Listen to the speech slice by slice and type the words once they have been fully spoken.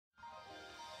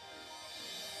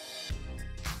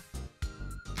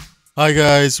Hi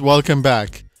guys, welcome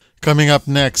back. Coming up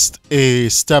next, a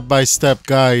step-by-step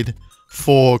guide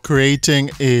for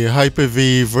creating a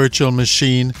Hyper-V virtual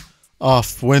machine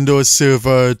of Windows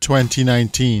Server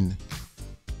 2019.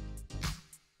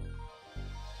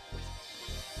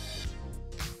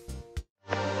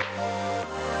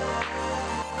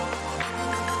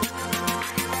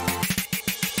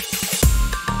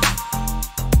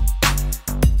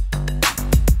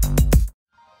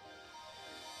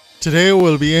 Today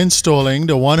we'll be installing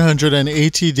the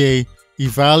 180-day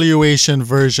evaluation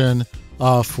version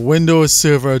of Windows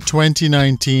Server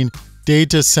 2019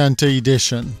 DataCenter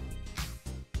Edition.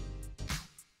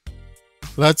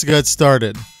 Let's get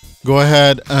started. Go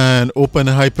ahead and open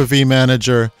Hyper-V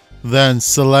Manager, then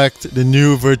select the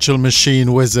new virtual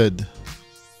machine wizard.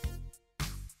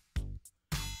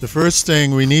 The first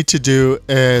thing we need to do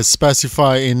is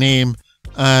specify a name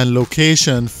and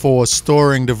location for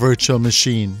storing the virtual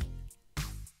machine.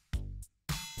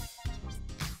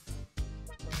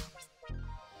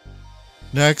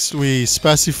 Next, we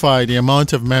specify the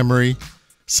amount of memory,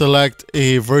 select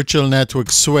a virtual network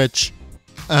switch,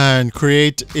 and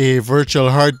create a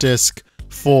virtual hard disk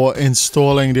for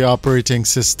installing the operating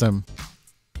system.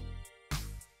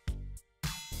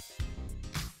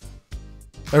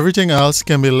 Everything else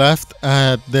can be left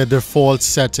at the default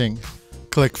setting.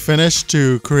 Click Finish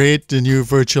to create the new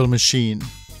virtual machine.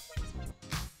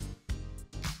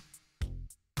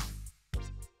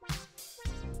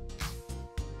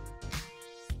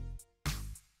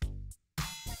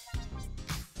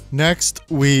 Next,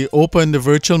 we open the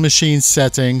virtual machine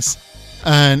settings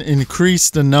and increase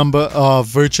the number of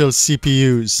virtual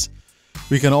CPUs.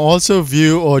 We can also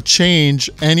view or change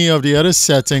any of the other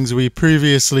settings we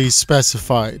previously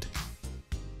specified.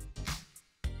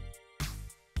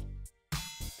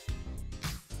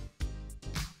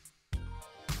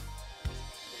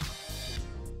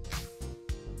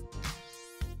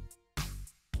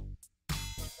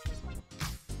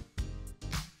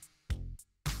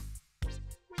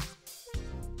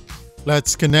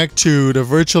 Let's connect to the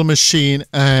virtual machine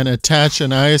and attach an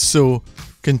ISO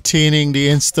containing the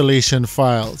installation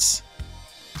files.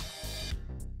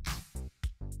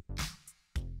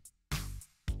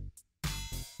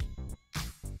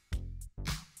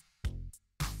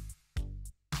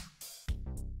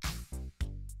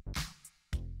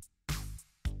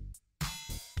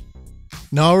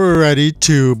 Now we're ready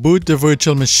to boot the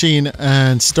virtual machine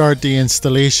and start the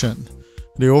installation.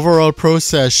 The overall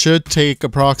process should take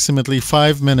approximately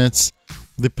 5 minutes,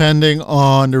 depending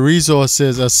on the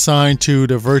resources assigned to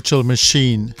the virtual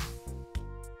machine.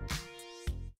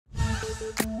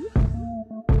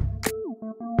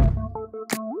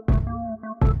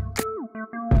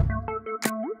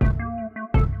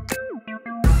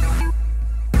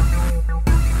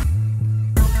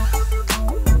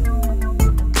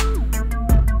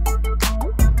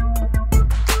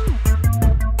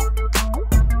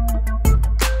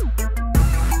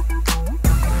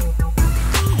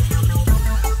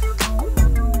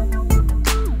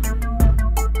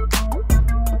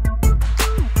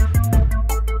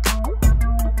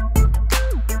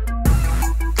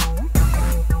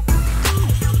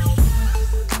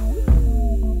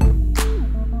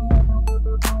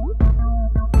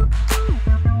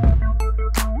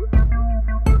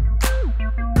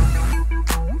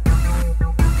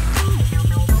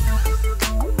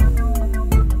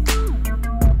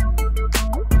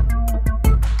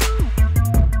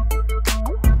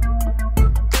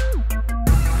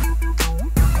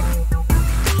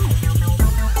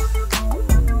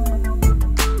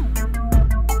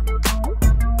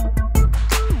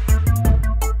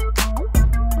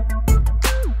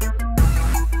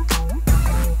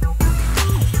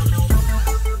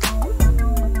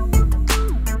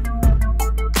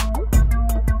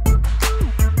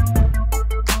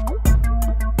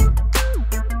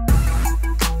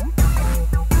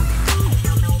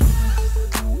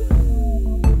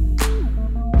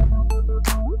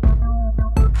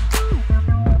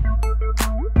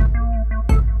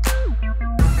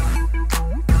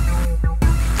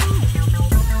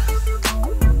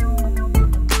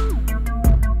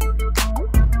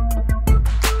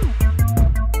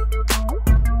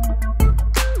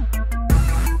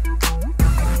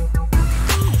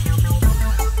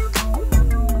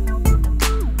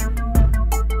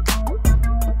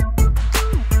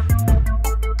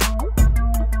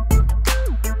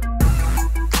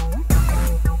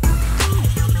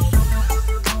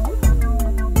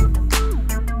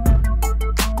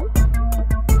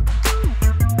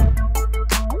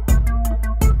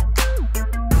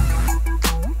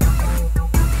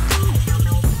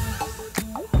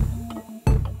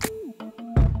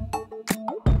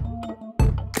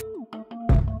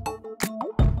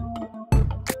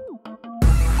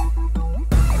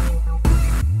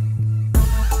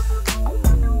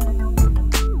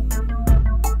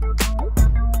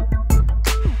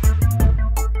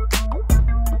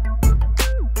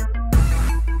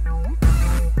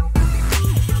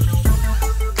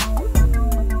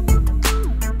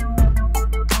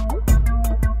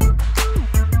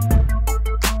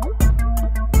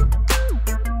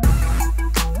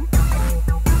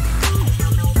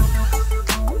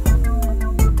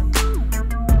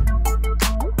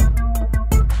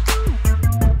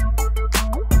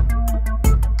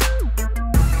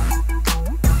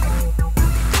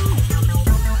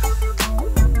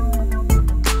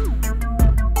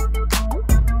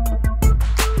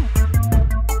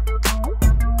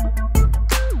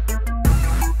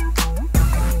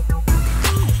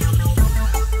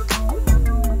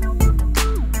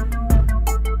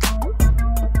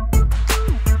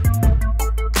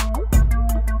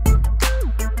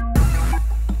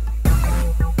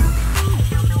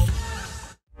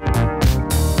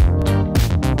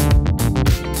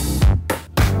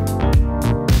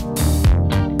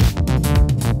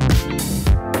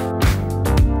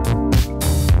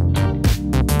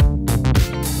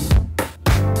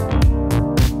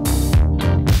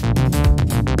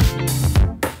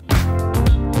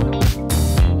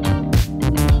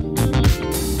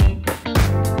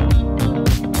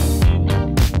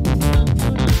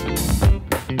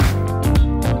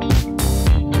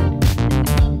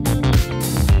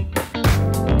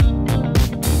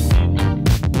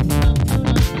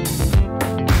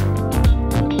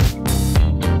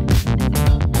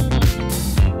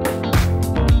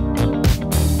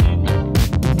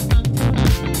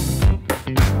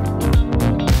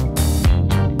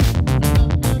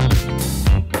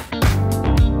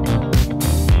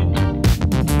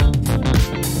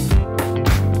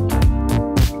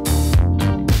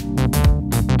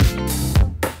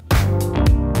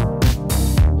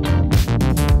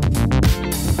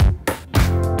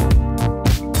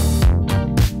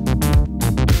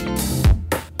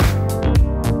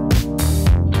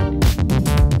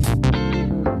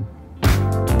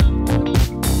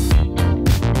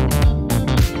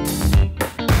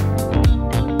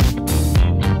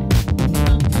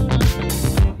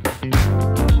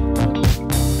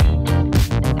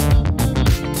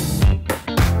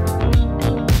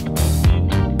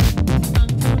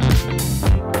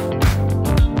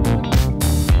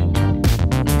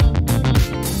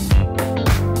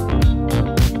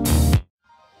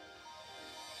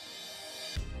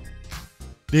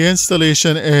 The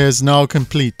installation is now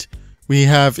complete. We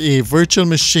have a virtual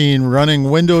machine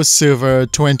running Windows Server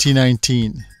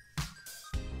 2019.